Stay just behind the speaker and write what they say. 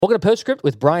Welcome to Postscript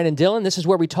with Bryan and Dylan. This is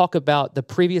where we talk about the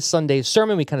previous Sunday's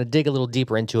sermon. We kind of dig a little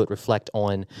deeper into it, reflect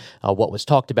on what was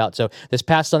talked about. So this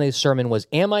past Sunday's sermon was,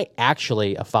 Am I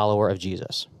Actually a Follower of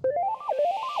Jesus?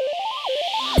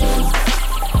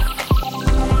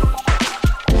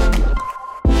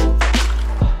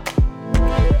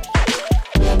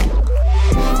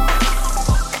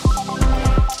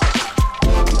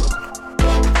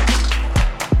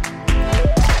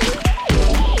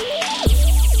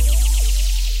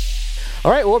 All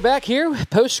right, we're back here.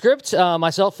 Postscript.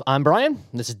 Myself, I'm Bryan.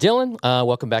 This is Dylan.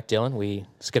 Welcome back, Dylan. We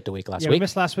skipped a week last week. We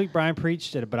missed last week. Bryan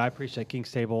preached it, but I preached at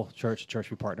King's Table Church, a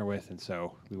church we partner with, and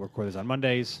so we work with us on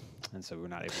Mondays, and so we were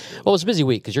not able to do it. Well, it's a busy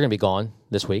week because you're going to be gone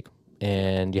this week,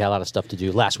 and you had a lot of stuff to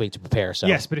do last week to prepare. So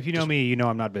yes, but if you know me, you know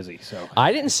I'm not busy. So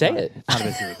I didn't say it. It's not a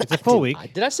busy week. It's a full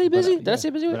week. Did I say busy? Did I say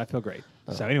busy week? But I feel great.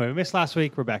 So anyway, we missed last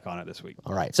week. We're back on it this week.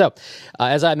 All right. So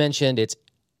as I mentioned, it's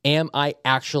Am I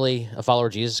Actually a Follower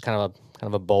of Jesus? Kind of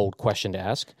a bold question to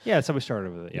ask. Yeah, that's how we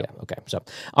started with it. Yep. Yeah. Okay. So,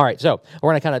 all right. So we're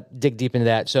going to kind of dig deep into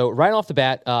that. So right off the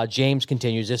bat, James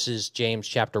continues. This is James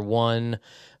chapter 1,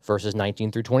 verses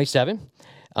 19 through 27.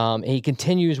 And he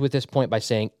continues with this point by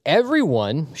saying,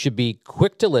 everyone should be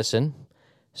quick to listen,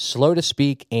 slow to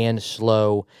speak, and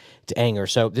slow to anger.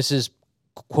 So this is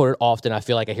quoted often. I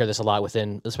feel like I hear this a lot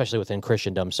especially within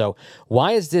Christendom. So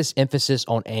why is this emphasis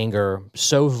on anger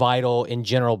so vital in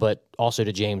general, but also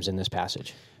to James in this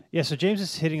passage? Yeah, so James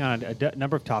is hitting on a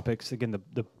number of topics. Again,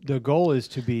 the goal is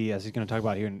to be, as he's going to talk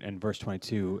about here in verse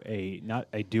 22, not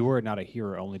a doer, not a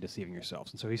hearer, only deceiving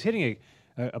yourselves. And so he's hitting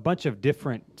a bunch of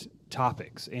different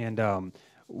topics. And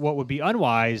what would be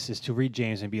unwise is to read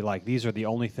James and be like, these are the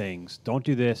only things. Don't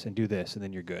do this, and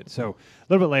then you're good. So a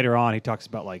little bit later on, he talks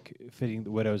about like fitting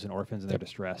the widows and orphans in their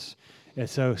distress. And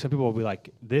so some people will be like,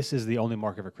 this is the only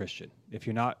mark of a Christian. If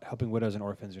you're not helping widows and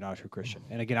orphans, you're not a true Christian.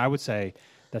 And again, I would say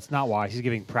that's not why. He's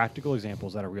giving practical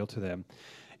examples that are real to them.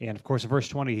 And of course, in verse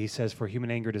 20, he says, for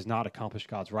human anger does not accomplish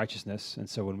God's righteousness. And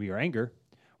so when we are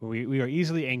we are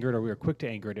easily angered, or we are quick to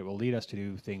anger, it will lead us to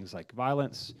do things like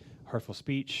violence, hurtful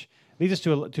speech. It leads us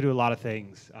to do a lot of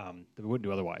things that we wouldn't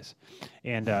do otherwise.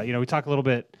 And, we talk a little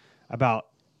bit about,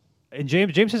 and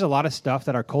James says a lot of stuff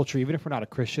that our culture, even if we're not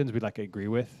Christians, we'd like to agree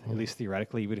with, at least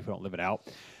theoretically, even if we don't live it out.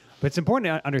 But it's important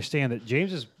to understand that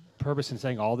James's purpose in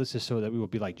saying all this is so that we will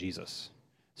be like Jesus.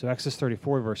 So Exodus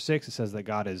 34, verse 6, it says that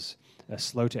God is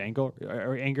slow to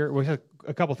anger. We have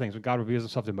a couple things. When God reveals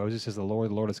himself to Moses, it says the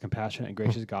Lord is compassionate and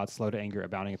gracious God, slow to anger,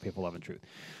 abounding in faithful love and truth.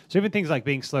 So even things like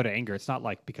being slow to anger, it's not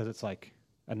like because it's like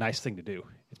a nice thing to do.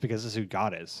 It's because this is who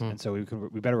God is. And so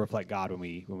we better reflect God when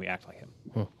we act like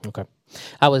him. Okay.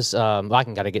 I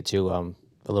can kind of get to a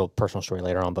little personal story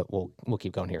later on, but we'll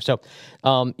keep going here. So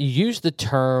you use the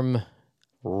term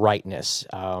rightness.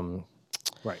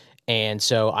 Right. And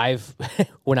so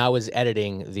when I was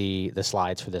editing the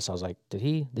slides for this, I was like, did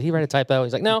he write a typo?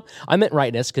 He's like, no, I meant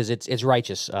rightness because it's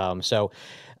righteous.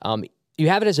 You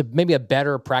have it as maybe a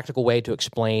better practical way to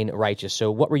explain righteous.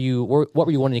 So what were you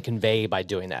wanting to convey by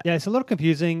doing that? Yeah, it's a little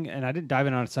confusing, and I didn't dive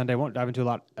in on it Sunday. I won't dive into a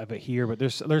lot of it here, but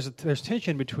there's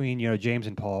tension between James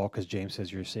and Paul, because James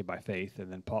says you're saved by faith,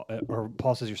 and then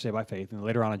Paul says you're saved by faith, and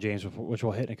later on in James, which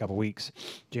we'll hit in a couple weeks,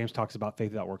 James talks about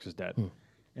faith without works is dead.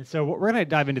 And so we're going to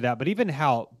dive into that, but even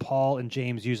how Paul and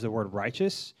James use the word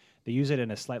righteous, they use it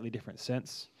in a slightly different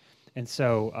sense. And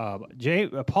so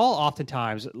Paul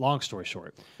oftentimes, long story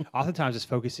short, oftentimes is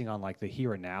focusing on like the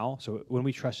here and now. So when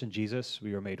we trust in Jesus,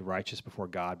 we are made righteous before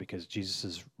God because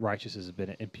Jesus' righteousness has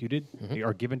been imputed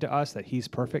or given to us, that he's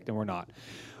perfect and we're not.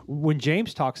 When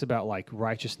James talks about like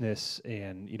righteousness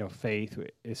and faith,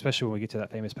 especially when we get to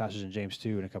that famous passage in James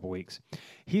 2 in a couple weeks,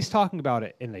 he's talking about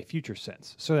it in a future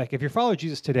sense. So like if you're following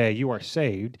Jesus today, you are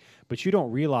saved, but you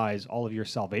don't realize all of your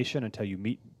salvation until you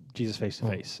meet Jesus face to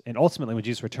face, and ultimately when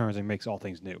Jesus returns and makes all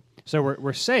things new. So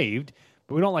we're saved,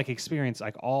 but we don't like experience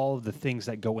like all of the things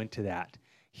that go into that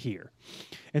here.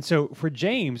 And so for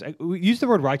James, we use the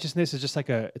word righteousness as just like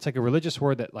a religious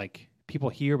word that like people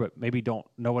hear but maybe don't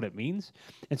know what it means.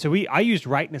 And so I used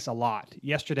rightness a lot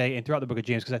yesterday and throughout the book of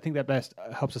James because I think that best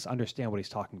helps us understand what he's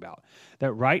talking about.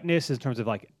 That rightness is in terms of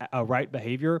like a right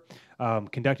behavior,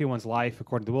 conducting one's life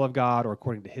according to the will of God or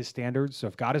according to his standards. So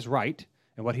if God is right,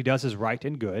 and what he does is right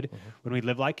and good. When we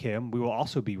live like him, we will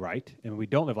also be right. And when we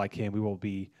don't live like him, we will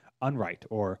be unright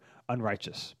or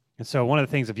unrighteous. And so one of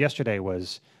the things of yesterday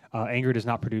was anger does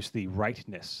not produce the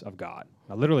rightness of God.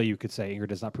 Now, literally, you could say anger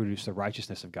does not produce the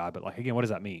righteousness of God. But like again, what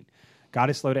does that mean? God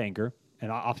is slow to anger. And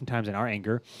oftentimes in our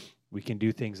anger, We can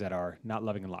do things that are not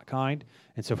loving and not kind.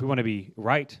 And so if we want to be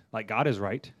right, like God is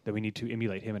right, then we need to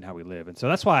emulate him in how we live. And so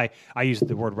that's why I use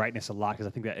the word rightness a lot, because I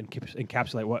think that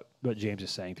encapsulates what James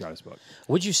is saying throughout his book.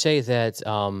 Would you say that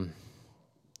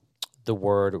the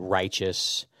word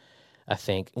righteous, I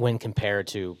think, when compared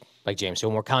to like James, so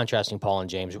when we're contrasting Paul and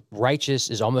James, righteous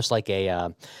is almost like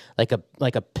a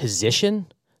position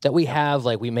that we have,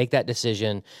 like we make that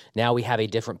decision. Now we have a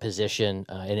different position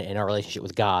in our relationship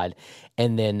with God.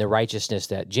 And then the righteousness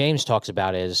that James talks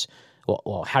about is,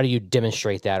 well, how do you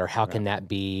demonstrate that, or how can that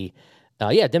be,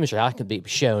 demonstrate, how can it be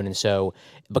shown? And so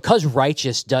because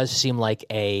righteous does seem like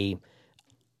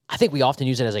I think we often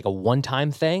use it as like a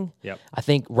one-time thing. Yep. I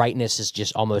think rightness is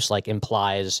just almost like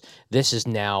implies this is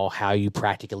now how you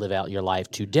practically live out your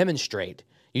life to demonstrate.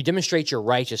 You demonstrate your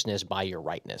righteousness by your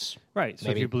rightness. Right. So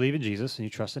if you believe in Jesus and you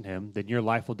trust in him, then your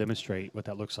life will demonstrate what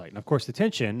that looks like. And of course, the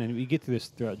tension, and we get to this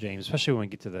throughout James, especially when we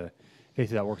get to the faith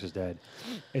without works is dead,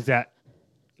 is that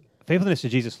faithfulness to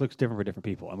Jesus looks different for different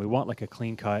people. And we want like a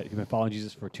clean cut. If you've been following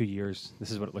Jesus for 2 years,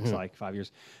 this is what it looks like, 5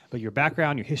 years. But your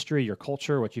background, your history, your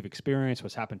culture, what you've experienced,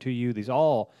 what's happened to you, these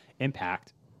all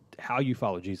impact how you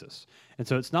follow Jesus. And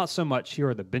so it's not so much here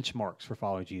are the benchmarks for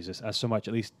following Jesus as so much,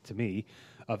 at least to me,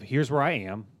 of here's where I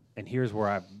am and here's where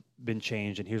I've been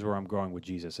changed and here's where I'm growing with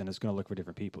Jesus. And it's going to look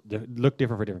different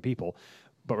for different people.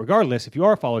 But regardless, if you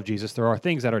are a follower of Jesus, there are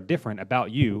things that are different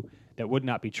about you that would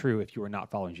not be true if you were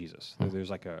not following Jesus. There's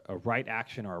like a right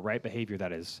action or a right behavior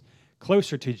that is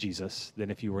closer to Jesus than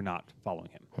if you were not following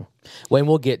him. When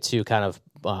we'll get to kind of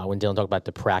when Dylan talked about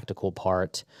the practical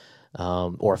part,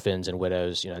 orphans and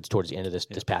widows, it's towards the end of this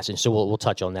passage. So we'll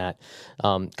touch on that.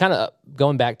 Kind of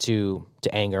going back to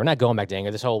anger, not going back to anger.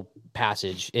 This whole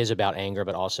passage is about anger,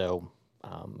 but also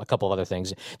a couple of other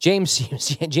things. James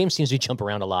seems to jump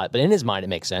around a lot, but in his mind it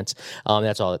makes sense.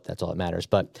 That's all that matters.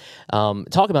 But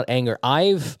talk about anger.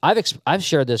 I've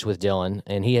shared this with Dylan,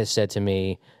 and he has said to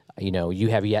me, you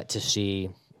have yet to see.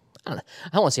 I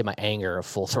don't want to say my anger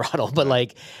full throttle, but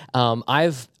like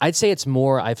I'd say it's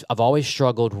more. I've always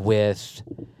struggled with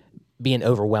being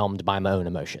overwhelmed by my own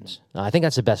emotions. I think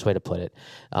that's the best way to put it.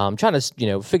 I'm trying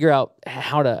to figure out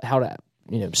how to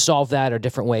solve that, or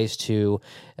different ways to.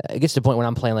 It gets to the point when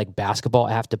I'm playing like basketball,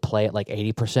 I have to play at like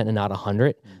 80% and not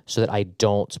 100, so that I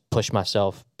don't push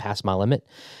myself past my limit.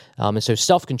 And so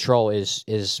self-control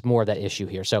is more of that issue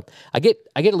here. So I get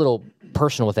a little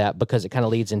personal with that, because it kind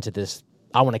of leads into this.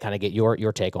 I want to kind of get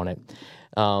your take on it.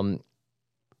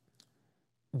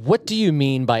 What do you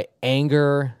mean by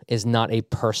anger is not a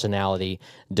personality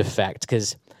defect?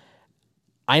 Because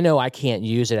I know I can't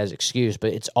use it as excuse,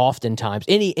 but it's oftentimes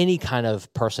any kind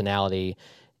of personality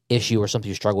issue or something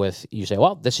you struggle with, you say,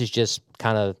 well, this is just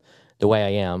kind of the way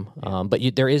I am. But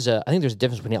I think there's a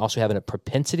difference between also having a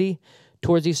propensity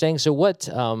towards these things. So what,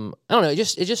 I don't know, it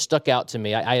just stuck out to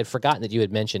me. I had forgotten that you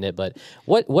had mentioned it, but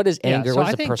what is anger? What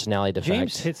is the personality defect?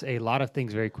 James hits a lot of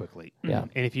things very quickly. Yeah.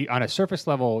 And if you, on a surface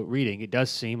level reading, it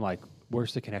does seem like,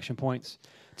 where's the connection points?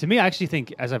 To me, I actually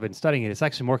think, as I've been studying it, it's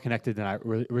actually more connected than I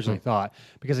originally thought.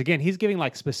 Because again, he's giving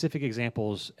like specific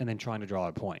examples and then trying to draw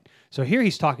a point. So here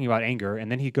he's talking about anger,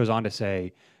 and then he goes on to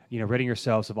say, ridding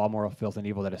yourselves of all moral filth and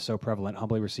evil that is so prevalent,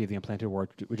 humbly receive the implanted word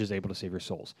which is able to save your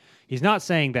souls. He's not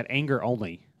saying that anger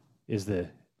only is the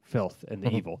filth and the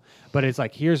evil, but it's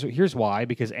like, here's why,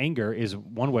 because anger is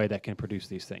one way that can produce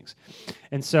these things.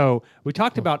 And so we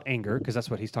talked about anger, because that's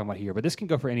what he's talking about here, but this can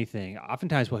go for anything.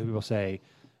 Oftentimes what people say,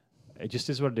 it just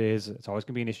is what it is. It's always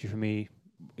going to be an issue for me.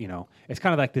 It's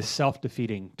kind of like this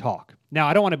self-defeating talk. Now,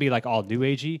 I don't want to be like all new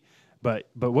agey, but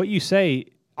what you say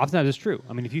oftentimes is true.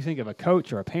 I mean, if you think of a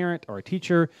coach or a parent or a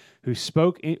teacher who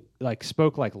spoke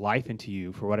like life into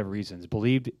you for whatever reasons,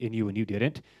 believed in you when you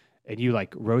didn't, and you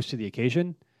like rose to the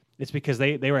occasion, it's because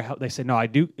they said, no, I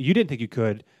do. You didn't think you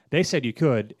could. They said you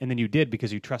could, and then you did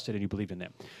because you trusted and you believed in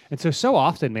them. And so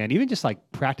often, man, even just like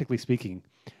practically speaking,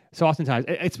 so oftentimes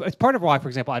it's part of why, for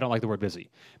example, I don't like the word busy,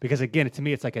 because again, to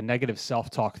me, it's like a negative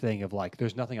self-talk thing of like,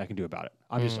 there's nothing I can do about it.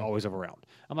 I'm just always overwhelmed.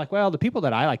 I'm like, well, the people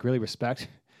that I like really respect,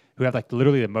 who have like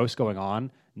literally the most going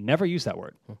on, never use that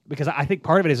word, because I think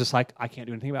part of it is just like, I can't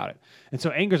do anything about it. And so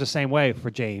anger is the same way for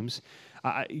James.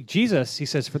 Jesus, he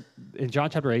says in John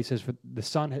chapter 8, he says,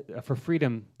 for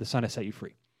freedom, the Son has set you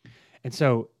free. And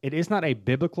so it is not a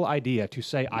biblical idea to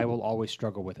say, I will always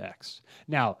struggle with X.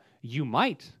 Now, you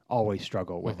might always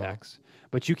struggle with X,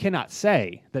 but you cannot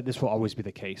say that this will always be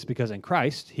the case, because in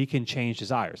Christ, he can change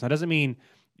desires. Now, that doesn't mean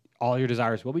all your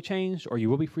desires will be changed or you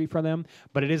will be free from them,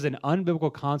 but it is an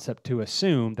unbiblical concept to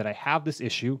assume that I have this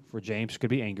issue. For James, it could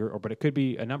be anger, but it could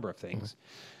be a number of things.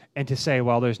 and to say,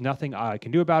 well, there's nothing I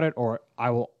can do about it, or I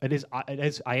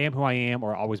am who I am,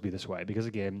 or I'll always be this way. Because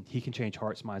again, he can change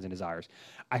hearts, minds, and desires.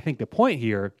 I think the point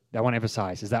here that I want to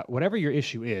emphasize is that whatever your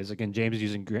issue is, again, James is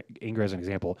using anger as an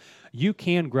example, you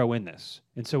can grow in this.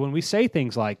 And so when we say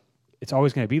things like, it's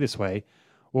always going to be this way,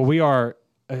 well, we are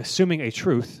assuming a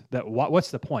truth that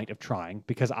what's the point of trying,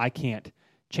 because I can't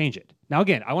change it. Now,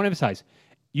 again, I want to emphasize,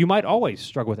 you might always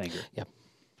struggle with anger. Yep.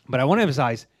 But I want to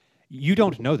emphasize, you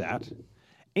don't know that.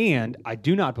 And I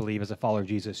do not believe, as a follower of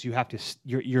Jesus, you have to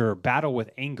your battle with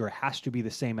anger has to be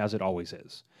the same as it always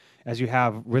is. As you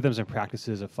have rhythms and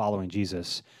practices of following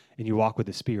Jesus, and you walk with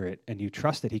the Spirit, and you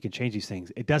trust that He can change these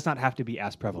things, it does not have to be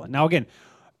as prevalent. Now, again,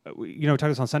 we talked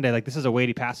this on Sunday. Like, this is a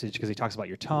weighty passage because he talks about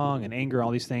your tongue and anger,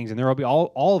 all these things, and there will be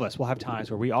all of us will have times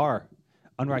where we are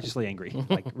unrighteously angry,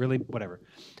 like really whatever.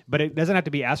 But it doesn't have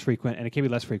to be as frequent, and it can be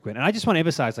less frequent. And I just want to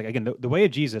emphasize, like, again, the way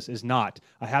of Jesus is not,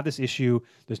 I have this issue,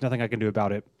 there's nothing I can do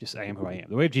about it, just I am who I am.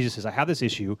 The way of Jesus is, I have this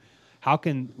issue, how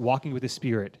can walking with the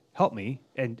Spirit help me,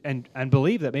 and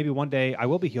believe that maybe one day I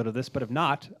will be healed of this, but if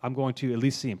not, I'm going to at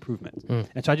least see improvement.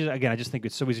 And so I just think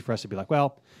it's so easy for us to be like,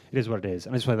 well, it is what it is.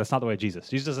 And I just like, that's not the way of Jesus.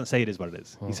 Jesus doesn't say it is what it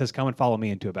is. He says, come and follow me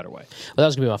into a better way. Well, that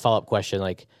was going to be my follow-up question,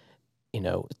 like,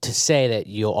 to say that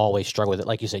you'll always struggle with it,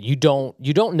 like you said, you don't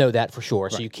know that for sure.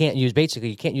 So you can't use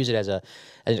it as an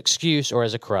excuse or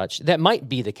as a crutch. That might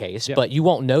be the case, but you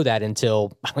won't know that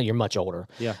until you're much older.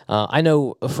 Yeah. I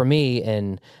know for me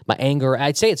and my anger,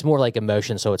 I'd say it's more like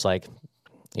emotion. So it's like,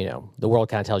 the world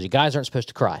kind of tells you guys aren't supposed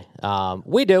to cry.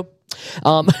 We do.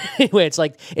 Anyway,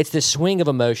 it's this swing of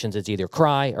emotions. It's either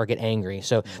cry or get angry.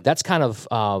 So that's kind of,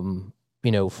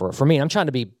 for me, I'm trying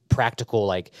to be practical.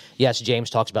 Like, yes, James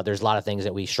talks about there's a lot of things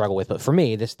that we struggle with, but for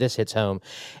me, this hits home.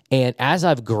 And as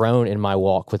I've grown in my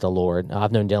walk with the Lord,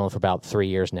 I've known Dylan for about 3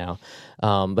 years now.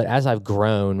 But as I've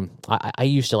grown, I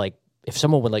used to, like, if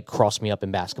someone would, like, cross me up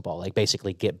in basketball, like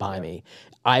basically get by me,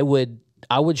 I would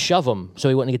shove him so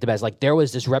he wouldn't get the best. Like, there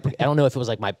was this I don't know if it was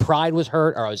like my pride was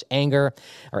hurt or I was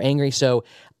angry. So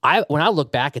when I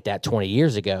look back at that 20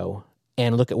 years ago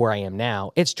and look at where I am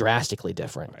now, it's drastically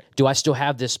different. Right. Do I still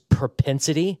have this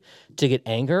propensity to get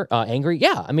angry?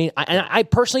 Yeah. I mean, I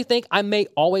personally think I may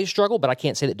always struggle, but I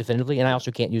can't say that definitively, and I also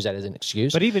can't use that as an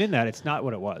excuse. But even in that, it's not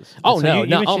what it was. Oh, so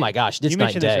no. Oh, my gosh. You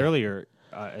mentioned this earlier,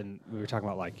 and we were talking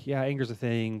about, like, anger's a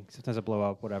thing. Sometimes I blow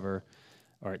up, whatever.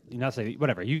 Or not say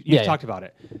whatever. You talked about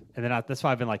it. And then that's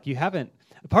why I've been like, you haven't.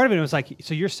 Part of it was like,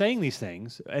 so you're saying these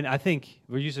things, and I think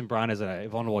we're using Bryan as a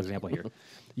vulnerable example here.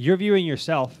 You're viewing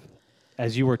yourself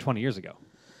as you were 20 years ago.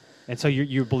 And so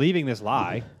you're believing this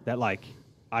lie that, like,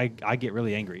 I get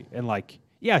really angry. And, like,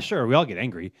 yeah, sure, we all get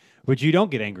angry, but you don't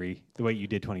get angry the way you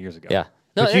did 20 years ago. Yeah.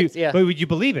 But you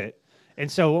believe it. And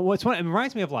so it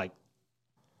reminds me of, like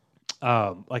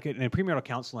in premarital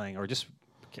counseling or just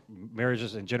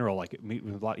marriages in general, like meet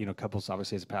with a lot, couples,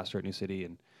 obviously, as a pastor at New City.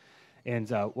 And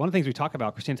one of the things we talk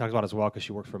about, Christine talks about as well, because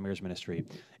she works for a marriage ministry,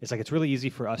 is like it's really easy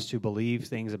for us to believe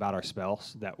things about our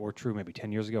spouse that were true maybe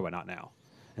 10 years ago, but not now.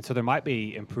 And so there might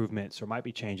be improvements or might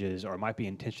be changes or might be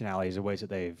intentionalities or ways that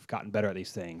they've gotten better at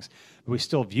these things. But we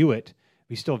still view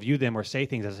them or say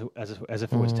things as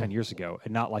if it was 10 years ago,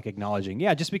 and not like acknowledging,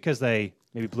 just because they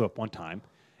maybe blew up one time,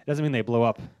 it doesn't mean they blow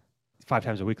up 5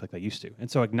 times a week like they used to. And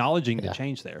so acknowledging the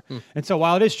change there. And so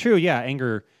while it is true,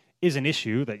 anger is an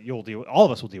issue that you'll deal with, all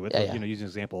of us will deal with, using an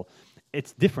example,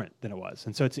 it's different than it was.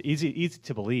 And so it's easy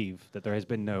to believe that there has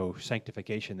been no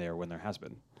sanctification there when there has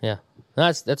been. Yeah.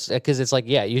 That's because it's like,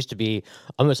 it used to be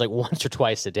almost like once or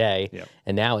twice a day. Yep.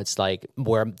 And now it's like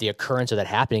where the occurrence of that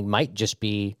happening might just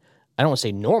be, I don't want to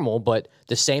say normal, but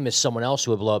the same as someone else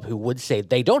who would blow up who would say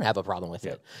they don't have a problem with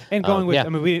it. And going with, I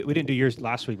mean, we didn't do yours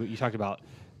last week, but you talked about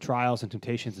trials and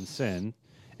temptations and sin.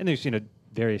 And there's,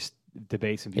 various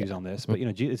debates and views on this, but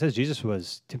it says Jesus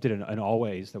was tempted in all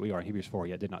ways that we are in Hebrews 4,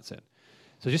 yet did not sin.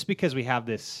 So just because we have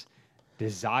this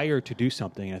desire to do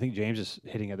something, and I think James is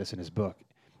hitting at this in his book,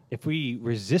 if we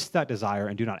resist that desire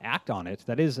and do not act on it,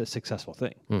 that is a successful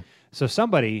thing. So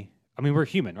we're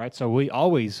human, right? So we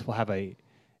always will have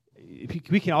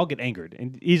we can all get angered,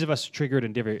 and each of us triggered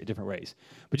in different ways.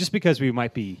 But just because we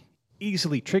might be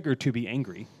easily triggered to be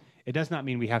angry, it does not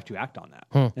mean we have to act on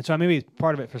that. And so maybe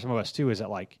part of it for some of us too is that,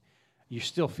 like, you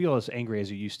still feel as angry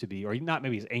as you used to be, or not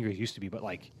maybe as angry as you used to be, but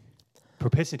like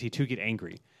propensity to get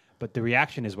angry. But the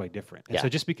reaction is way different. And so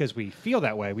just because we feel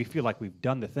that way, we feel like we've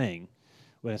done the thing,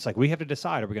 when it's like we have to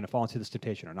decide, are we going to fall into this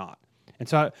temptation or not? And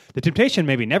so the temptation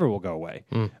maybe never will go away,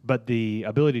 but the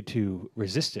ability to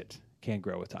resist it can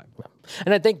grow with time.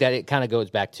 And I think that it kind of goes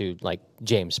back to, like,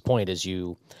 James' point, as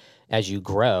you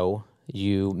grow,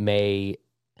 you may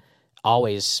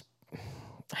always,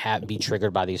 be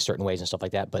triggered by these certain ways and stuff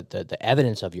like that. But the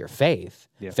evidence of your faith,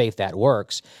 faith that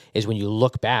works, is when you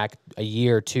look back a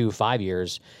year, 2, 5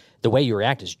 years, the way you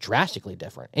react is drastically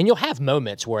different. And you'll have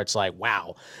moments where it's like,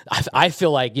 wow, I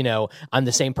feel like, I'm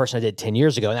the same person I did 10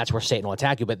 years ago, and that's where Satan will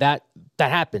attack you. But that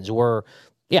happens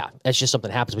it's just something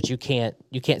that happens, but you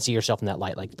can't see yourself in that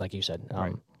light, like you said.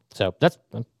 Right. So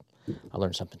I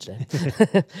learned something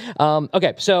today.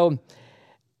 Okay, so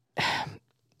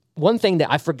one thing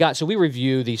that I forgot, so we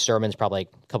review these sermons probably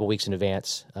a couple weeks in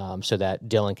advance, so that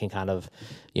Dylan can kind of,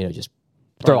 just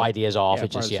throw ideas off.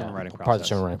 Part of the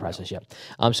sermon writing process.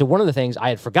 So one of the things I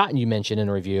had forgotten you mentioned in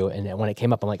a review, and when it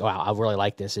came up, I'm like, wow, I really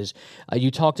like this, is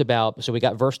you talked about, so we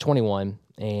got verse 21,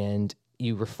 and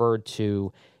you referred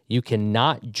to, you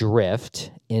cannot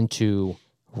drift into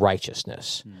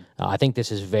righteousness. I think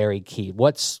this is very key.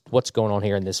 What's going on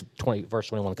here in this verse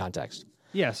 21 context?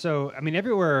 Yeah, so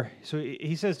everywhere. So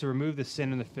he says to remove the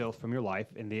sin and the filth from your life,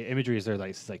 and the imagery is there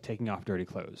like it's like taking off dirty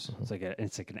clothes. It's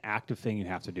like an active thing you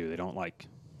have to do. They don't like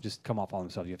just come off on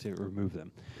themselves. You have to remove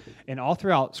them. And all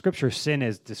throughout Scripture, sin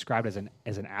is described as an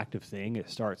active thing. It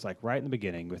starts like right in the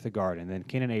beginning with the garden, then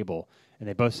Cain and Abel, and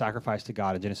they both sacrificed to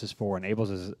God in Genesis 4, and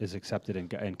Abel's is accepted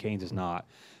and Cain's is not.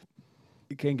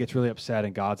 Cain gets really upset,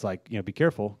 and God's like, be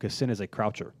careful, because sin is a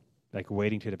croucher, like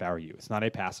waiting to devour you. It's not a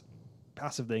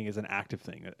passive thing, is an active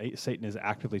thing. Satan is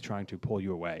actively trying to pull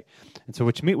you away. And so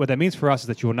what that means for us is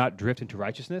that you will not drift into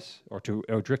righteousness or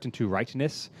drift into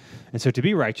rightness. And so to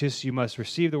be righteous, you must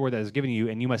receive the word that is given you,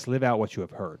 and you must live out what you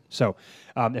have heard. So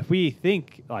if we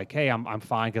think like, hey, I'm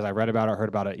fine because I read about it, heard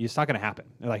about it, it's not going to happen.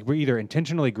 Like we're either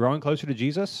intentionally growing closer to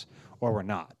Jesus or we're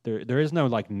not. There is no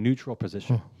like neutral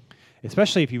position.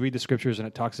 Especially if you read the Scriptures and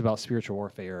it talks about spiritual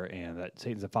warfare and that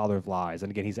Satan's the father of lies.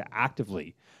 And again, he's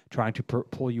actively trying to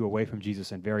pull you away from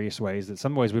Jesus in various ways, that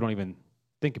some ways we don't even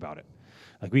think about it.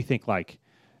 Like we think like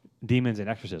demons and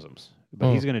exorcisms,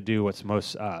 but he's going to do what's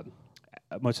most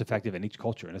effective in each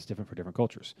culture, and it's different for different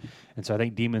cultures. And so I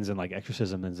think demons and like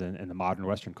exorcisms in the modern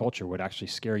Western culture would actually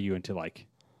scare you into like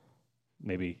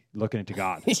maybe looking into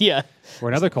God. Yeah. Or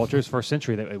in other cultures, first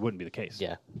century, that it wouldn't be the case.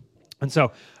 Yeah. And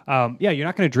so, you're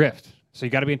not going to drift. So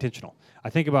you got to be intentional. I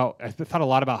thought a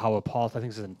lot about how Paul, I think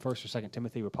this is in 1st or 2nd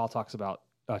Timothy, where Paul talks about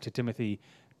to Timothy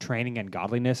training and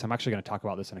godliness. I'm actually going to talk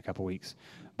about this in a couple weeks.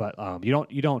 But you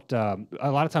don't. A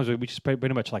lot of times we just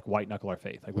pretty much like white knuckle our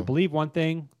faith. Like we believe one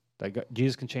thing, that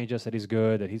Jesus can change us, that He's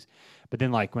good, but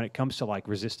then like when it comes to like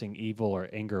resisting evil or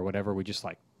anger or whatever, we just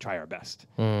like try our best,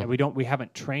 and we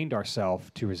haven't trained ourselves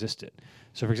to resist it.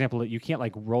 So for example, you can't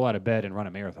like roll out of bed and run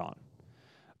a marathon.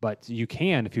 But you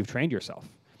can if you've trained yourself.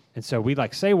 And so we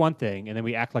like say one thing, and then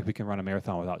we act like we can run a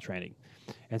marathon without training.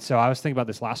 And so I was thinking about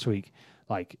this last week.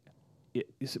 Like,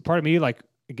 part of me like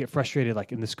get frustrated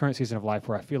like in this current season of life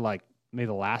where I feel like maybe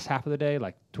the last half of the day,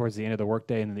 like towards the end of the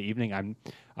workday and in the evening,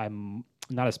 I'm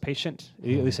not as patient. At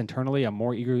least internally, I'm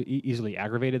more easily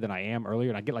aggravated than I am earlier,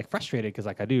 and I get like frustrated because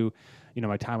like I do,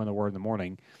 my time in the Word in the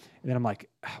morning, and then I'm like,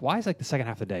 why is like the second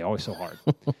half of the day always so hard?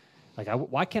 Like,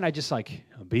 why can't I just, like,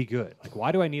 be good? Like,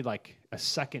 why do I need, like, a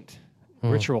second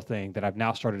ritual thing that I've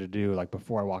now started to do, like,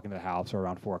 before I walk into the house or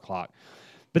around 4 o'clock?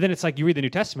 But then it's like you read the New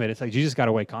Testament, it's like Jesus got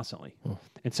away constantly.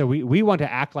 And so we want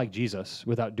to act like Jesus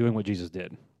without doing what Jesus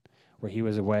did, where He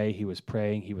was away, He was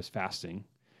praying, He was fasting.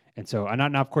 And so,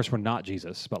 now, of course, we're not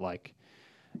Jesus, but, like,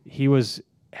 He was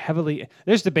heavily...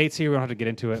 There's debates here, we don't have to get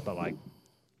into it, but, like,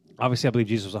 obviously I believe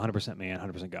Jesus was 100% man,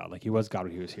 100% God. Like, He was God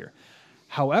when He was here.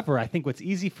 However, I think what's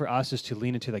easy for us is to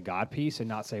lean into the God piece and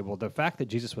not say, well, the fact that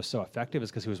Jesus was so effective is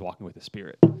because He was walking with the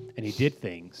Spirit. And He did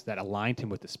things that aligned Him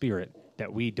with the Spirit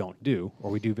that we don't do,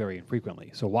 or we do very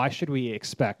infrequently. So why should we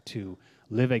expect to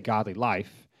live a godly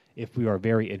life if we are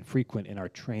very infrequent in our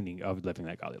training of living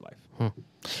that godly life?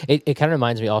 It kind of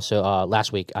reminds me also,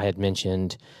 last week I had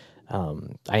mentioned,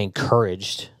 I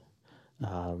encouraged,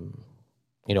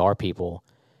 our people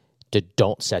to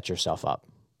don't set yourself up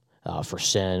for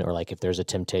sin, or like if there's a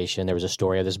temptation. There was a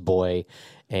story of this boy,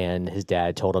 and his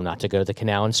dad told him not to go to the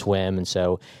canal and swim, and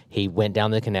so he went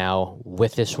down the canal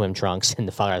with his swim trunks, and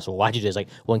the father asked, well, why'd you do this? Like,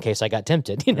 well, in case I got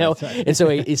tempted, Right. And so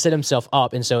he set himself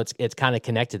up, and so it's kind of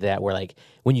connected to that, where like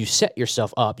when you set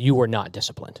yourself up, you were not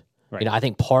disciplined. Right. I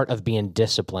think part of being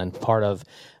disciplined, part of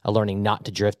learning not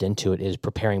to drift into it, is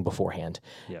preparing beforehand.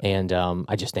 Yep. And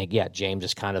I just think, James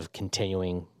is kind of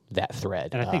continuing that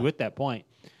thread. And I think with that point,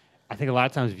 I think a lot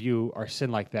of times view our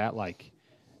sin like that, like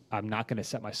I'm not going to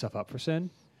set myself up for sin,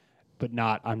 but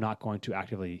I'm not going to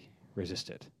actively resist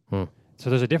it. So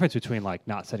there's a difference between like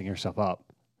not setting yourself up,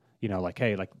 like,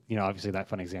 hey, like, obviously that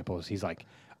fun example is he's like,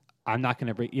 I'm not going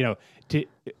to bring,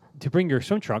 to bring your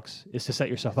swim trunks is to set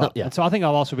yourself up. Yeah. And so I think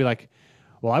I'll also be like,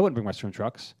 well, I wouldn't bring my swim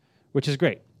trunks, which is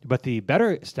great. But the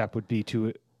better step would be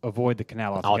to avoid the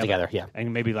canal altogether. Yeah.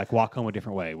 And maybe like walk home a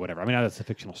different way, whatever. I mean, that's a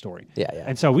fictional story. Yeah.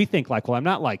 And so we think like, well, I'm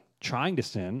not like trying to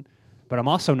sin, but I'm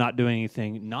also not doing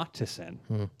anything not to sin.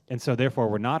 And so therefore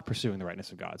we're not pursuing the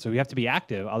rightness of God. So we have to be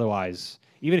active. Otherwise,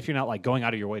 even if you're not like going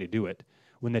out of your way to do it,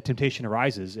 when the temptation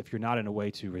arises, if you're not in a way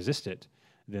to resist it,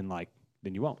 then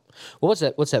you won't. Well,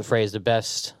 what's that phrase? The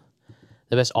best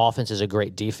offense is a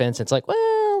great defense. It's like,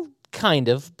 well, kind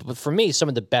of. But for me, some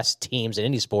of the best teams in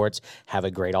any sports have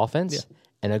a great offense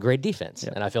and a great defense.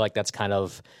 And I feel like that's kind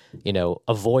of,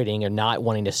 avoiding or not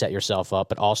wanting to set yourself up,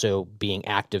 but also being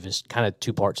active is kind of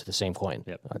two parts of the same coin,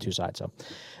 two sides. So,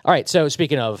 all right. So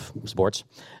speaking of sports,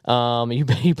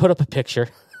 you put up a picture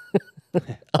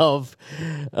of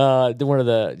one of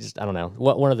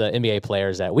the NBA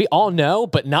players that we all know,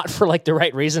 but not for like the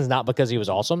right reasons, not because he was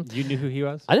awesome. You knew who he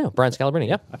was? I know, Bryan Scalabrine.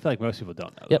 Yeah, I feel like most people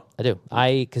don't know. Yep, I do.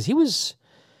 Because he was.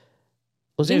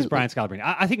 Was he Bryan Scalabrine?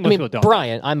 I think most people don't.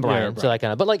 Brian. I'm Brian. Yeah, Brian. So I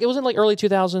kind of, but like it was in like early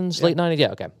 2000s, late 90s.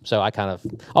 Yeah, okay. So I kind of.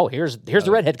 Oh, here's the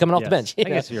redhead coming off the bench. I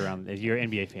guess you're an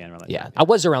NBA fan around that time. Yeah, I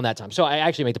was around that time. So I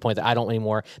actually make the point that I don't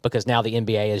anymore because now the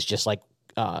NBA is just like.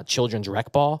 Children's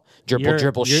rec ball,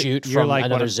 dribble, shoot from like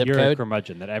another zip you're code. A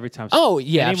curmudgeon that every time. Oh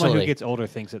yeah, anyone absolutely. who gets older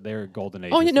thinks that their golden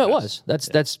age. Oh yeah, no, it was.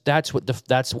 That's why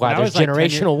there's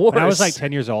generational wars. When I was like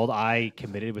 10 years old, I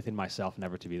committed within myself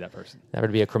never to be that person. Never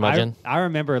to be a curmudgeon. I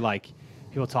remember like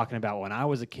people talking about when I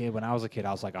was a kid. I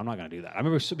was like, I'm not going to do that. I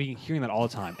remember hearing that all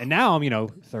the time. And now I'm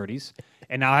 30s,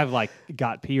 and now I've like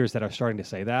got peers that are starting to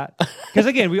say that because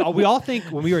again, we all think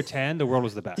when we were 10, the world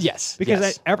was the best. Yes,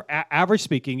 because average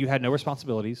speaking, you had no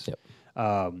responsibilities. Yep.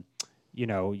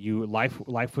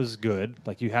 Life was good.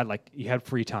 Like you had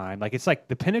free time. Like it's like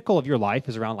the pinnacle of your life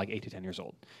is around like 8 to 10 years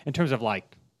old in terms of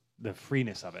like the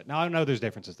freeness of it. Now I know there's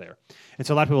differences there, and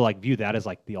so a lot of people like view that as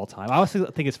like the all time. I also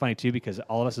think it's funny too because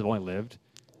all of us have only lived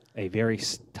a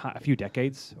few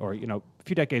decades, or a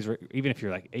few decades, or even if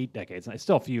you're like 8 decades, it's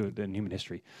still a few in human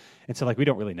history. And so like we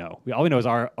don't really know. All we know is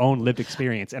our own lived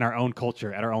experience and our own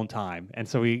culture at our own time. And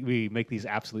so we make these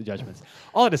absolute judgments.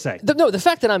 All I have to say. The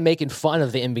fact that I'm making fun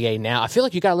of the NBA now, I feel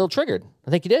like you got a little triggered.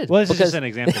 I think you did. Well, this is just an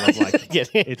example of like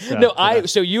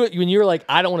it's when you were like,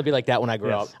 I don't want to be like that when I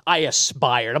grow up. I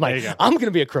aspired. I'm like, I'm going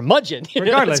to be a curmudgeon.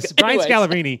 Regardless, Bryan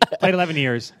Scalabrine played 11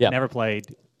 years, Yep. never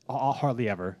played. Hardly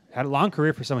ever. Had a long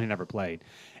career for someone who never played.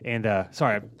 And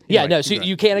sorry. So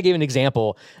you kind of gave an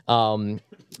example to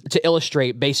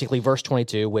illustrate basically verse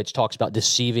 22, which talks about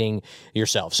deceiving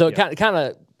yourself. So it kind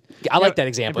of, I like that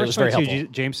example. It was very helpful.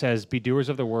 James says, be doers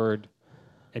of the word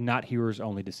and not hearers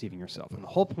only, deceiving yourself. And the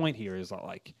whole point here is that,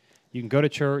 like, you can go to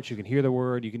church, you can hear the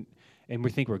word, and we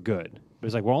think we're good. But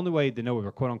it's like, well, only way to know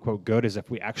we're quote unquote good is if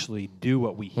we actually do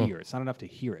what we hear. It's not enough to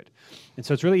hear it. And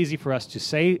so it's really easy for us to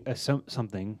say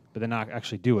something, but then not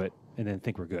actually do it and then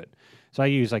think we're good. So I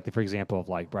use for example of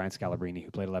like Bryan Scalabrine, who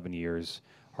played 11 years,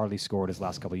 hardly scored his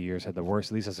last couple of years, had the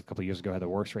worst, at least as a couple of years ago, had the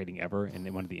worst rating ever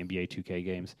in one of the NBA 2K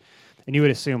games. And you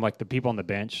would assume like the people on the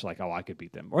bench, like, oh, I could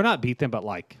beat them. Or not beat them, but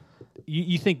like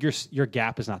you think your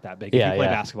gap is not that big. If you play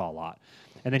basketball a lot.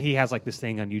 And then he has like this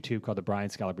thing on YouTube called the Bryan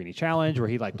Scalabrine Challenge, where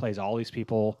he like plays all these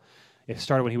people. It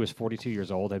started when he was 42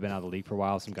 years old. They'd been out of the league for a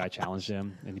while. Some guy challenged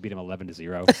him, and he beat him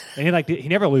 11-0. And he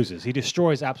never loses. He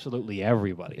destroys absolutely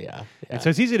everybody. Yeah. And so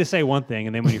it's easy to say one thing,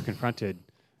 and then when you're confronted,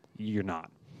 you're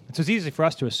not. And so it's easy for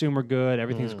us to assume we're good,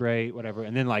 everything's great, whatever.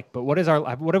 And then but what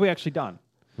have we actually done?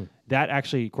 That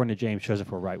actually, according to James, shows if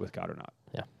we're right with God or not.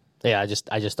 Yeah, I just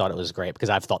thought it was great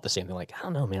because I've thought the same thing. Like, I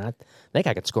don't know, man. I think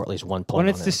I could score at least one point. Well,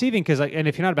 it's deceiving because, and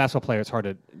if you're not a basketball player, it's hard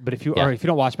to. But if you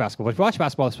don't watch basketball, if you watch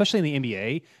basketball, especially in the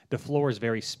NBA, the floor is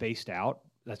very spaced out.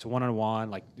 That's one-on-one.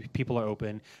 Like people are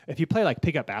open. If you play like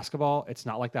pickup basketball, it's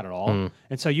not like that at all.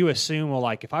 And so you assume, well,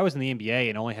 like if I was in the NBA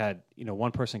and only had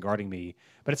one person guarding me,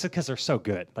 but it's because they're so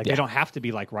good. Like they don't have to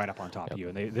be like right up on top of you,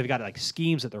 and they've got like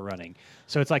schemes that they're running.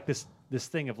 So it's like this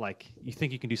thing of like you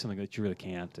think you can do something that you really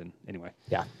can't. And anyway,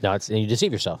 and you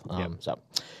deceive yourself.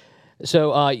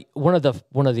 So one of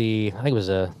the I think it was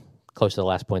close to the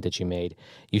last point that you made.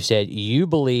 You said you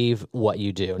believe what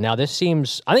you do. Now I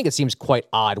think it seems quite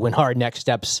odd when our Next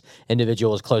Steps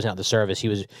individual was closing out the service. He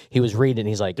was reading and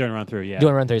he's like doing a run through.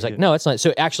 He's like, no, it's not.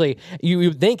 So actually,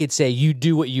 you think it'd say you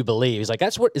do what you believe. He's like,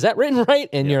 is that written right?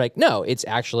 And you're like, no, it's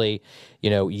actually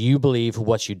you believe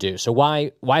what you do. So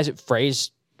why is it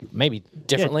phrased maybe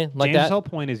differently like James' that? whole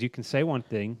point is you can say one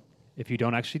thing. If you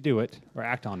don't actually do it or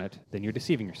act on it, then you're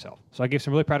deceiving yourself. So I gave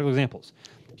some really practical examples.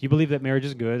 If you believe that marriage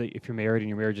is good, if you're married and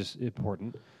your marriage is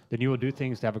important, then you will do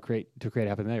things to create a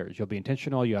happy marriage. You'll be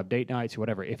intentional. You have date nights,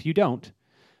 whatever. If you don't,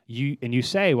 you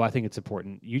say, well, I think it's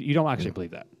important, you don't actually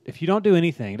believe that. If you don't do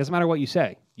anything, it doesn't matter what you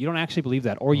say. You don't actually believe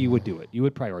that, or you would do it. You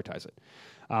would prioritize it.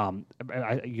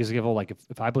 I use an example, like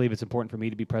if I believe it's important for me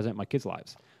to be present in my kids'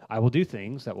 lives, I will do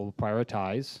things that will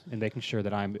prioritize in making sure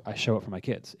that I show up for my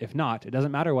kids. If not, it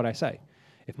doesn't matter what I say.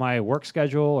 If my work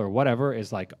schedule or whatever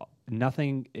is like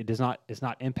nothing, it's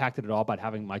not impacted at all by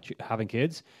having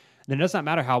kids, then it does not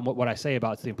matter what I say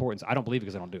about the importance. I don't believe it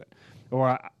because I don't do it.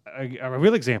 Or a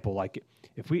real example, like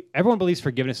everyone believes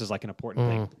forgiveness is like an important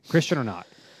thing, Christian or not.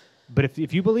 But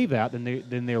if you believe that,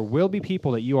 then there will be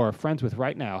people that you are friends with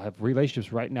right now, have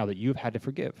relationships right now that you've had to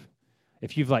forgive.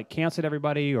 If you've like canceled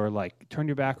everybody or like turned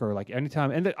your back or like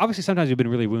anytime, and obviously sometimes you've been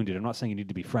really wounded. I'm not saying you need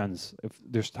to be friends. If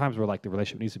there's times where like the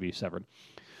relationship needs to be severed,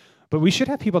 but we should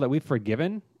have people that we've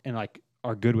forgiven and like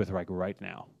are good with like right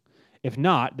now. If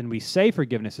not, then we say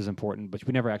forgiveness is important, but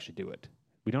we never actually do it.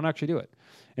 We don't actually do it.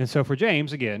 And so for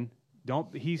James, again,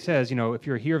 he says, if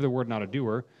you're a hearer of the word, not a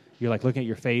doer, you're like looking at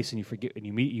your face and you forget, and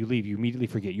you leave, you immediately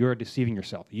forget. You're deceiving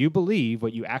yourself. You believe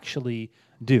what you actually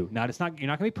do. Now, you're not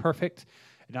going to be perfect,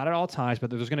 not at all times, but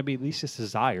there's going to be at least this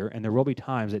desire, and there will be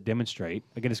times that demonstrate.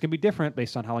 Again, it's going to be different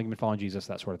based on how long you've been following Jesus,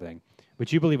 that sort of thing.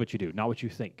 But you believe what you do, not what you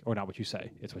think or not what you say.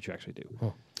 It's what you actually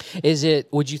do.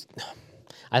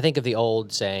 I think of the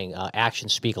old saying,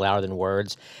 actions speak louder than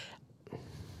words.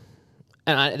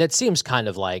 And that seems kind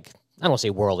of like, I don't want to say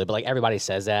worldly, but like everybody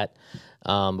says that.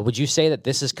 But would you say that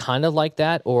this is kind of like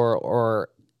that, or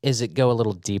is it go a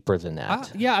little deeper than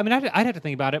that? Yeah, I mean, I'd have to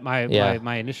think about it.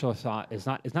 My initial thought is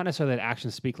not necessarily that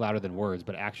actions speak louder than words,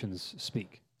 but actions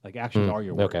speak. Like actions are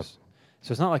your words. Okay.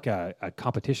 So it's not like a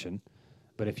competition,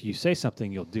 but if you say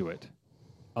something, you'll do it.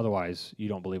 Otherwise, you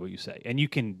don't believe what you say. And you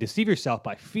can deceive yourself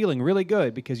by feeling really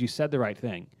good because you said the right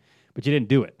thing, but you didn't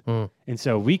do it. And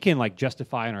so we can like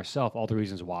justify in ourselves all the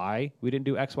reasons why we didn't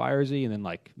do X, Y, or Z, and then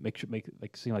like make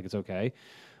like seem like it's okay.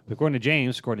 But according to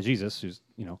James, according to Jesus, who's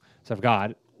Son of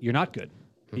God, you're not good.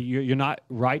 You're not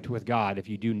right with God if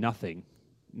you do nothing,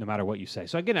 no matter what you say.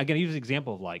 So again, I use an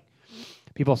example of like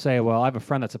people say, well, I have a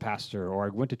friend that's a pastor, or I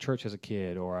went to church as a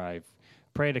kid, or I've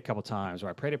prayed a couple times, or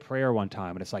I prayed a prayer one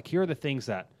time, and it's like, here are the things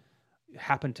that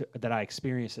happened that I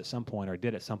experienced at some point or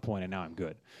did at some point, and now I'm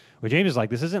good. Well, James is like,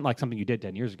 this isn't like something you did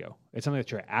 10 years ago. It's something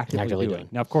that you're actively doing.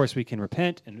 Now, of course, we can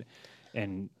repent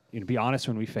and be honest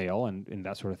when we fail and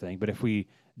that sort of thing. But if we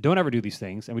don't ever do these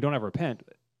things and we don't ever repent,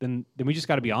 then we just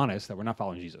got to be honest that we're not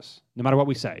following Jesus. No matter what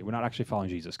we say, we're not actually following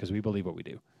Jesus because we believe what we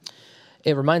do.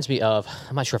 It reminds me of,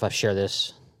 I'm not sure if I've shared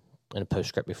this in a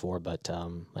postscript before, but I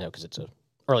know because it's a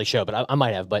early show, but I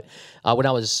might have. But when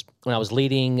I was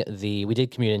leading we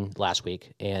did communion last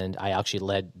week, and I actually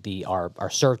led our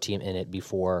serve team in it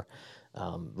before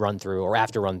run through or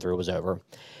after run through was over,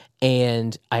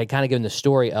 and I had kind of given the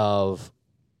story of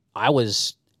I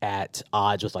was at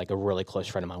odds with like a really close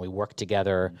friend of mine. We worked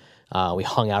together, we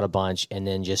hung out a bunch, and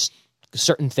then just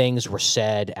certain things were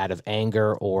said out of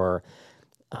anger or.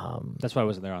 That's why I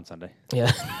wasn't there on Sunday. Yeah,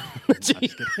 that's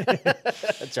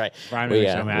right. Bryan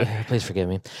was so mad. Please forgive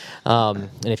me. And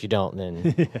if you don't,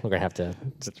 then we're gonna have to.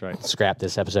 That's right. Scrap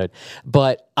this episode.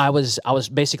 But I was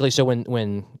basically so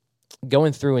when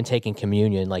going through and taking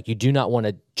communion, like you do not want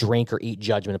to drink or eat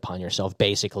judgment upon yourself.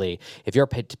 Basically, if you're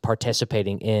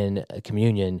participating in a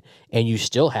communion and you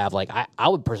still have like I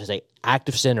would personally say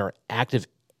active sin or active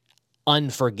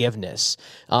unforgiveness,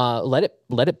 let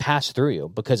it pass through you,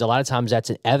 because a lot of times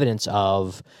that's an evidence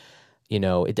of,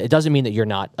 it doesn't mean that you're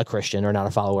not a Christian or not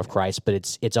a follower of Christ, but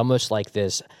it's almost like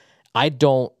this,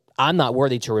 I'm not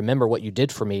worthy to remember what you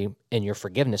did for me in your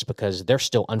forgiveness because there's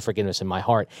still unforgiveness in my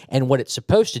heart. And what it's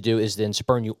supposed to do is then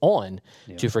spur you on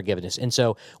to forgiveness. And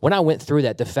so when I went through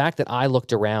that, the fact that I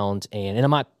looked around and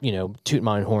I'm not, tooting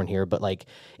my own horn here, but like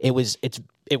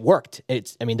it worked.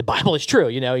 The Bible is true.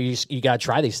 You got to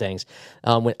try these things.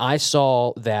 When I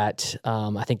saw that,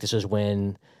 I think this is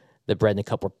when the bread and the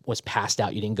cup was passed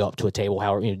out. You didn't go up to a table.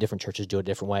 However, different churches do it a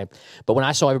different way. But when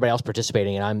I saw everybody else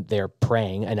participating and I'm there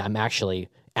praying and I'm actually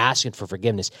asking for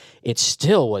forgiveness, it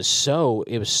was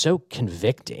so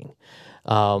convicting.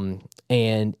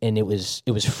 And it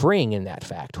was freeing in that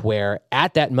fact, where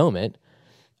at that moment,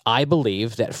 I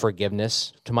believed that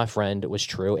forgiveness to my friend was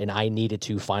true, and I needed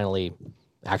to finally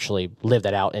actually live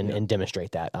that out and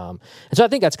demonstrate that. And so I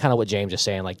think that's kind of what James is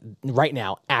saying, like right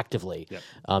now, actively,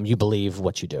 you believe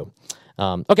what you do.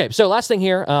 Okay, so last thing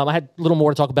here, I had a little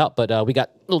more to talk about, but we got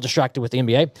a little distracted with the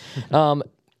NBA.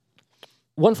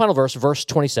 One final verse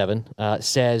 27,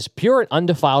 says, "Pure and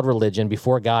undefiled religion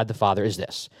before God the Father is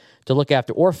this, to look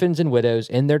after orphans and widows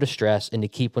in their distress and to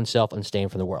keep oneself unstained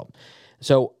from the world."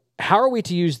 So how are we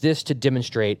to use this to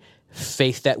demonstrate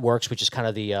faith that works, which is kind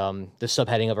of the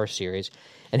subheading of our series.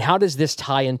 And how does this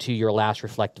tie into your last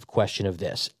reflective question of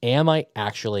this? Am I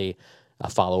actually a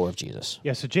follower of Jesus?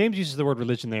 Yeah, so James uses the word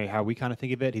religion there, how we kind of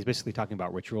think of it. He's basically talking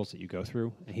about rituals that you go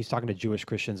through, and he's talking to Jewish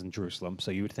Christians in Jerusalem.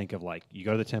 So you would think of like, you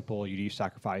go to the temple, you do your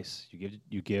sacrifice,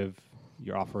 you give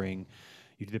your offering,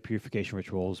 you do the purification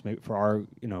rituals. Maybe for our,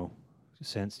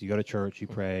 sense, you go to church, you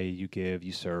pray, you give,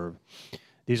 you serve.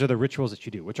 These are the rituals that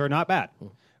you do, which are not bad.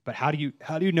 But how do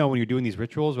you know when you're doing these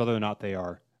rituals whether or not they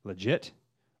are legit,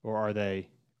 or are they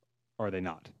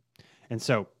not? And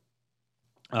so,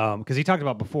 because he talked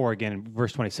about before, again, in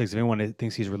verse 26, if anyone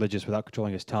thinks he's religious without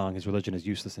controlling his tongue, his religion is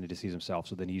useless and he deceives himself.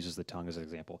 So then he uses the tongue as an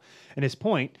example. And his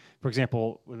point, for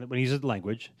example, when he uses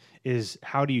language, is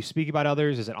how do you speak about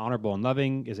others? Is it honorable and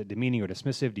loving? Is it demeaning or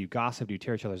dismissive? Do you gossip? Do you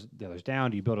tear the others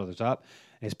down? Do you build others up?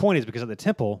 And his point is because at the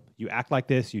temple, you act like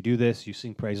this, you do this, you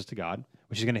sing praises to God,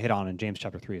 which he's going to hit on in James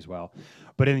chapter 3 as well.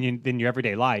 But in your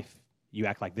everyday life, you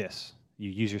act like this. You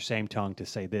use your same tongue to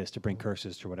say this, to bring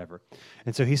curses to whatever.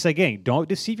 And so he's saying, again, don't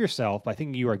deceive yourself by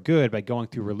thinking you are good by going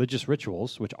through religious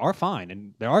rituals, which are fine,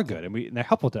 and they are good, and they're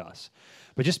helpful to us.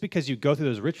 But just because you go through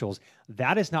those rituals,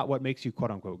 that is not what makes you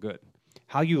quote-unquote good.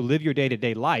 How you live your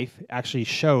day-to-day life actually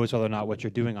shows whether or not what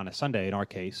you're doing on a Sunday, in our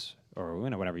case, or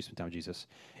whenever you spend time with Jesus,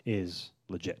 is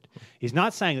legit. He's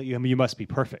not saying that you must be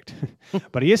perfect,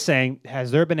 but he is saying,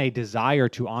 has there been a desire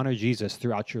to honor Jesus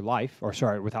throughout your life,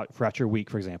 throughout your week,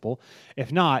 for example?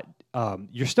 If not,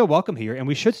 you're still welcome here, and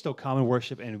we should still come and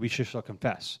worship, and we should still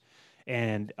confess.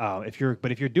 And if you're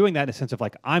doing that in the sense of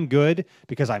like, I'm good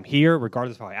because I'm here,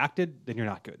 regardless of how I acted, then you're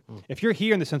not good. If you're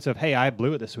here in the sense of, hey, I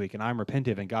blew it this week, and I'm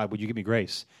repentive, and God, would you give me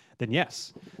grace? Then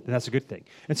yes, then that's a good thing.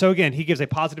 And so again, he gives a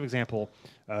positive example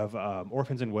of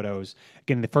orphans and widows.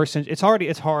 Again, in the first century,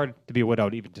 it's hard to be a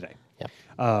widow even today.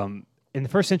 Yeah. In the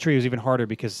first century, it was even harder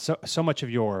because so much of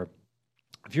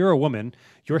if you're a woman,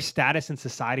 your status in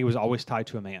society was always tied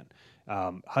to a man.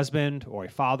 Husband or a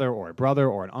father or a brother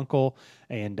or an uncle.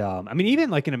 And even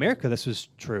like in America, this was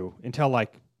true until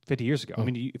like 50 years ago. I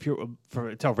mean,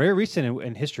 until very recent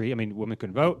in history, women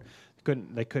couldn't vote,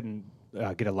 they couldn't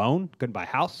get a loan, couldn't buy a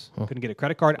house, couldn't get a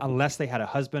credit card unless they had a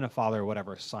husband, a father, or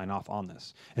whatever sign off on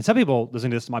this. And some people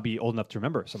listening to this might be old enough to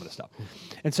remember some of this stuff.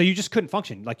 And so you just couldn't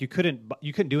function. Like you couldn't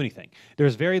do anything. There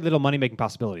was very little money making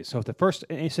possibilities. So if the first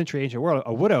century ancient world,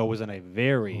 a widow was in a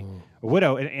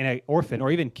widow and an orphan,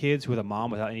 or even kids with a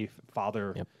mom without any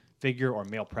father figure or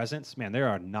male presence, man, they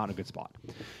are not a good spot.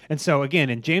 And so again,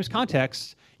 in James'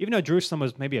 context, even though Jerusalem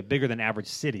was maybe a bigger than average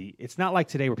city, it's not like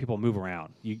today where people move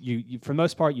around. You for the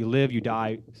most part, you live, you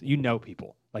die, you know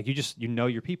people. Like you know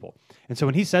your people. And so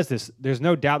when he says this, there's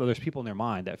no doubt that there's people in their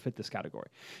mind that fit this category.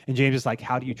 And James is like,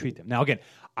 how do you treat them? Now again,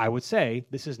 I would say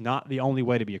this is not the only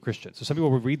way to be a Christian. So some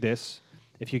people would read this,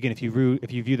 if you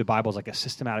view the Bible as like a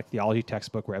systematic theology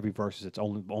textbook where every verse is its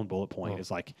own bullet point,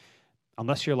 is like,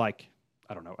 unless you're like,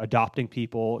 I don't know, adopting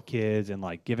people, kids, and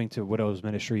like giving to widows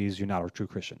ministries, you're not a true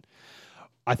Christian.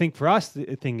 I think for us,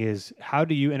 the thing is, how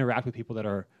do you interact with people that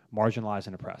are marginalized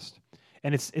and oppressed?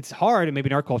 And it's hard, and maybe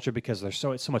in our culture, because it's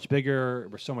so much bigger,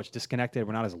 we're so much disconnected,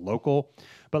 we're not as local.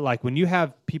 But like when you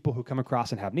have people who come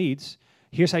across and have needs,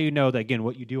 here's how you know that, again,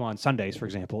 what you do on Sundays, for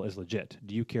example, is legit.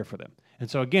 Do you care for them? And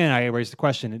so again, I raise the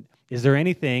question, is there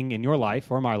anything in your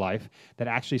life or my life that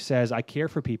actually says I care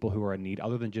for people who are in need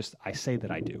other than just I say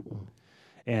that I do?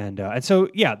 And so,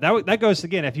 yeah, that goes,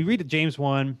 again, if you read James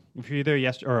 1, if you're there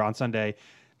yesterday or on Sunday,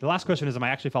 the last question is, am I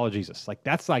actually follow Jesus? Like,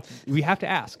 that's like, we have to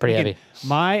ask. Pretty Again, heavy.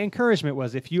 My encouragement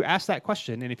was, if you ask that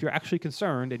question, and if you're actually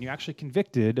concerned, and you're actually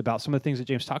convicted about some of the things that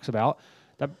James talks about,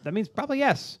 that means probably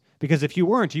yes. Because if you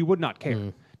weren't, you would not care.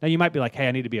 Now, you might be like, hey,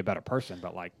 I need to be a better person,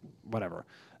 but like, whatever.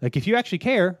 Like, if you actually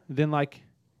care, then like,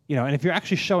 and if you're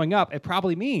actually showing up, it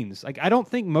probably means, like, I don't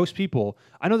think most people,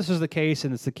 I know this is the case,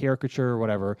 and it's the caricature or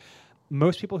whatever,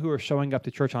 most people who are showing up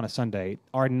to church on a Sunday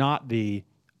are not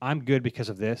I'm good because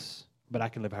of this, but I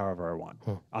can live however I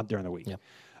want during the week.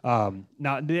 Yeah.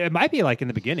 Now, it might be like in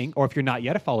the beginning, or if you're not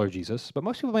yet a follower of Jesus, but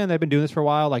most people, man, they've been doing this for a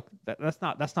while. Like that's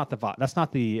not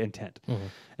the intent.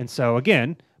 And so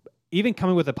again, even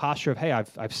coming with a posture of, hey,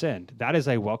 I've sinned, that is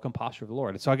a welcome posture of the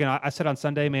Lord. And so again, I said on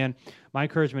Sunday, man, my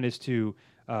encouragement is to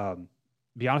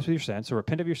be honest with your sin, so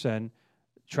repent of your sin,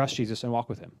 trust Jesus, and walk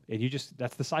with him. And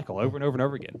that's the cycle over and over and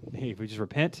over again. If we just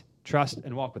repent, trust,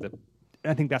 and walk with him,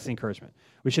 I think that's the encouragement.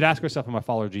 We should ask ourselves, am I a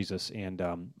follower of Jesus? And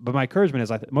but my encouragement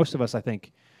is, most of us, I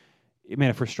think, man,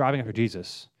 if we're striving after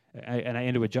Jesus, and I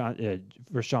ended with John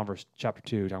chapter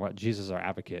 2, talking about Jesus as our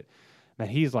advocate, man,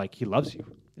 he's like, he loves you.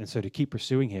 And so to keep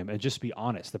pursuing him and just be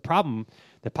honest. The problem,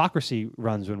 the hypocrisy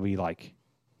runs when we like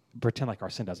pretend like our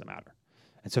sin doesn't matter.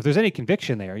 And so if there's any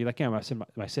conviction there, you're like, yeah,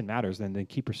 my sin matters, then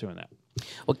keep pursuing that.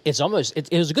 Well, it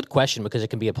was a good question because it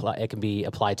can be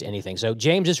applied to anything. So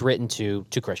James is written to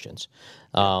Christians.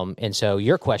 And so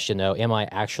your question, though, am I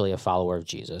actually a follower of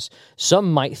Jesus?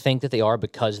 Some might think that they are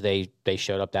because they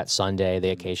showed up that Sunday. They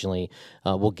occasionally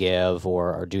will give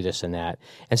or do this and that.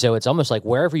 And so it's almost like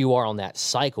wherever you are on that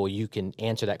cycle, you can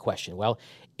answer that question. Well,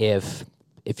 if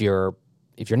you're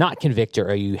not convicted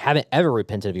or you haven't ever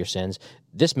repented of your sins,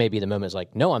 this may be the moment. It's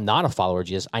like, no, I'm not a follower of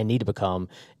Jesus. I need to become,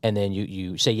 and then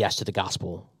you say yes to the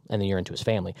gospel, and then you're into his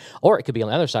family. Or it could be on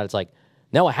the other side. It's like,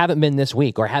 no, I haven't been this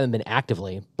week, or I haven't been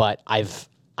actively, but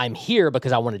I'm here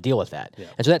because I want to deal with that. Yeah.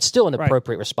 And so that's still an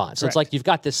appropriate response. So it's like you've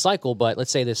got this cycle, but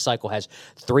let's say this cycle has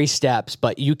 3 steps,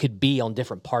 but you could be on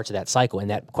different parts of that cycle, and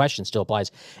that question still applies.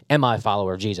 Am I a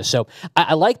follower of Jesus? So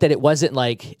I like that it wasn't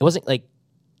like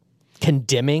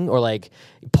condemning or like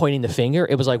pointing the finger.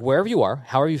 It was like wherever you are,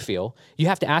 however you feel, you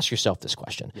have to ask yourself this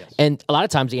question. Yes. And a lot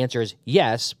of times the answer is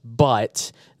yes,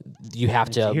 but you have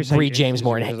to read James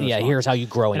more. And here's how you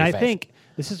grow in your faith. And I think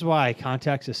this is why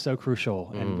context is so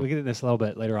crucial. And we'll get into this a little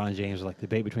bit later on in James, like the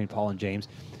debate between Paul and James.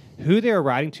 Who they're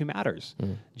writing to matters.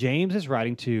 James is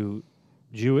writing to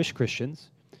Jewish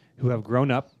Christians who have grown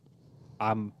up.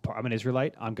 I'm an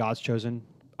Israelite. I'm God's chosen.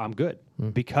 I'm good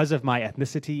because of my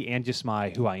ethnicity and just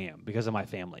who I am, because of my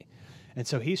family. And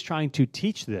so he's trying to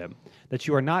teach them that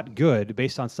you are not good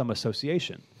based on some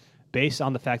association, based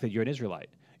on the fact that you're an Israelite.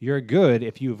 You're good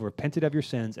if you've repented of your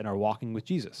sins and are walking with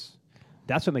Jesus.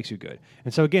 That's what makes you good.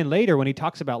 And so again, later when he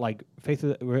talks about like faith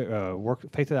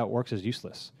without works is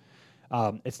useless.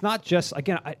 It's not just,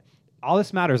 again, all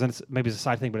this matters, and maybe it's a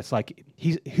side thing, but it's like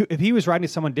if he was writing to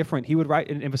someone different, he would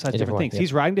write and emphasize different things. Yeah.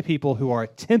 He's writing to people who are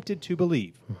tempted to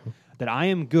believe that I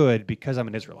am good because I'm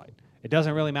an Israelite. It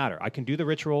doesn't really matter. I can do the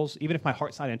rituals, even if my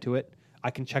heart's not into it. I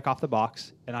can check off the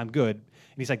box, and I'm good.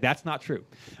 And he's like, that's not true.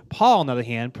 Paul, on the other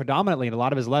hand, predominantly in a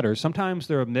lot of his letters, sometimes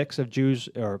they're a mix of Jews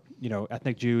or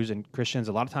ethnic Jews and Christians.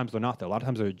 A lot of times they're not, though. A lot of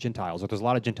times they're Gentiles, or there's a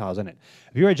lot of Gentiles in it.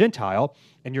 If you're a Gentile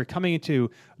and you're coming into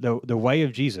the way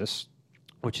of Jesus,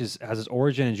 which has its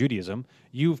origin in Judaism,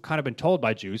 you've kind of been told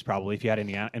by Jews, probably, if you had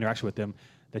any interaction with them,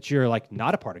 that you're like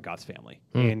not a part of God's family,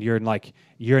 and you're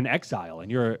in exile, and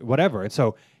you're whatever. And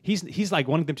so he's like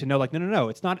wanting them to know, like, no,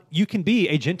 it's not. You can be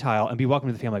a Gentile and be welcome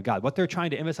to the family of God. What they're trying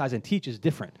to emphasize and teach is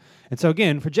different. And so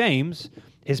again, for James,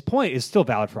 his point is still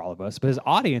valid for all of us, but his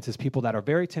audience is people that are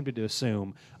very tempted to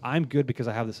assume I'm good because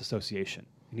I have this association.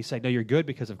 And he's saying, no, you're good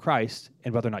because of Christ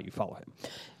and whether or not you follow him.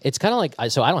 It's kind of like,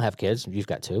 so I don't have kids. You've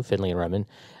got 2, Finley and Roman.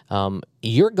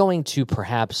 You're going to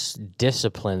perhaps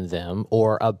discipline them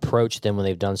or approach them when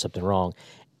they've done something wrong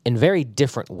in very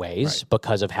different ways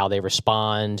because of how they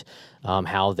respond,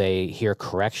 how they hear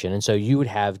correction. And so you would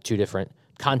have 2 different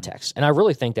contexts. And I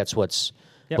really think that's what's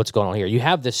going on here. You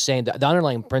have this same, the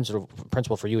underlying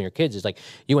principle for you and your kids is like,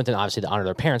 you want them obviously to honor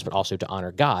their parents, but also to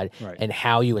honor God. Right. And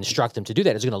how you instruct them to do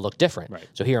that is going to look different. Right.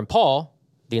 So here in Paul,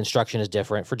 the instruction is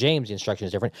different. For James, the instruction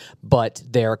is different, but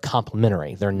they're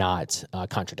complementary. They're not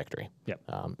contradictory. Yep.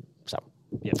 And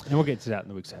we'll get to that in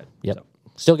the weeks ahead. Yep. So.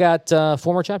 Still got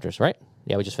 4 more chapters, right?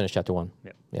 Yeah, we just finished chapter 1.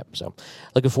 Yep. So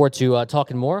looking forward to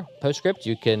talking more. Postscript,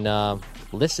 you can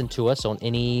listen to us on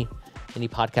any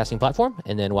podcasting platform,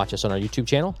 and then watch us on our YouTube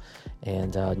channel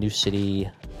and New City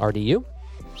RDU.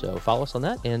 So follow us on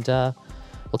that, and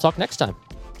we'll talk next time.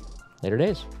 Later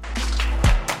days.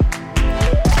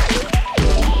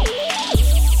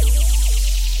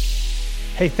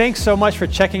 Hey, thanks so much for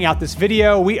checking out this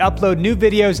video. We upload new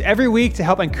videos every week to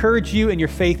help encourage you in your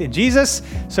faith in Jesus.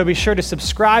 So be sure to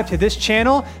subscribe to this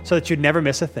channel so that you never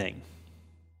miss a thing.